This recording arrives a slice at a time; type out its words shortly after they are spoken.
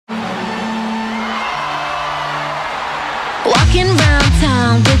Walking round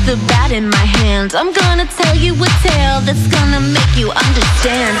town with a bat in my hand, I'm gonna tell you a tale that's gonna make you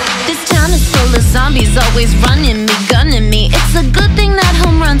understand. This town is full of zombies, always running me, gunning me. It's a good thing that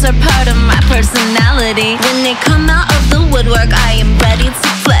home runs are part of my personality. When they come out of the woodwork, I am ready to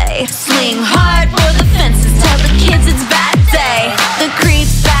play. Swing hard for the fences, tell the kids it's bat day. The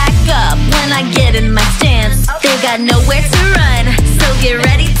creeps back up when I get in my stance. They got nowhere to run, so get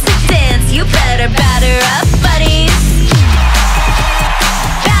ready to dance. You better batter up, buddies.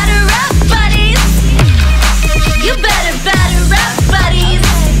 Batter up, buddies. You better batter up, buddies.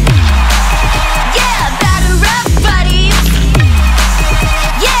 Yeah, batter up, buddies.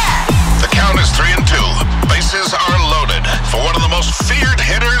 Yeah. The count is 3-2. Bases are loaded for one of the most feared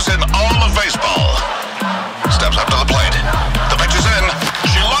hitters in all of baseball. Steps up to the plate. The pitch is in.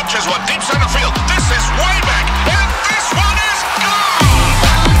 She launches one deep center field. This is way back, and this one is gone!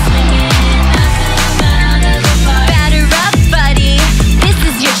 Batter up, buddy. This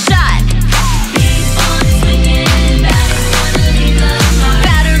is your shot.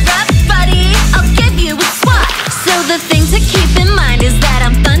 Batter up, buddy. I'll give you a swat. So the thing to keep in mind is that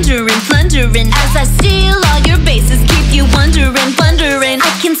I'm thundering, plundering. As I steal all your bases, keep you wondering, blundering.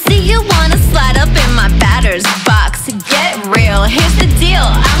 I can see you wanna slide up in my batter's box. Get real, here's the deal,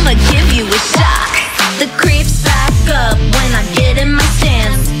 I'ma give you a shock. The creeps back up when I get in my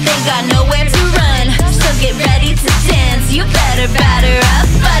stance. They got nowhere to run, so get ready to dance. You better batter up,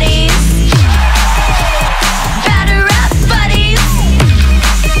 buddies.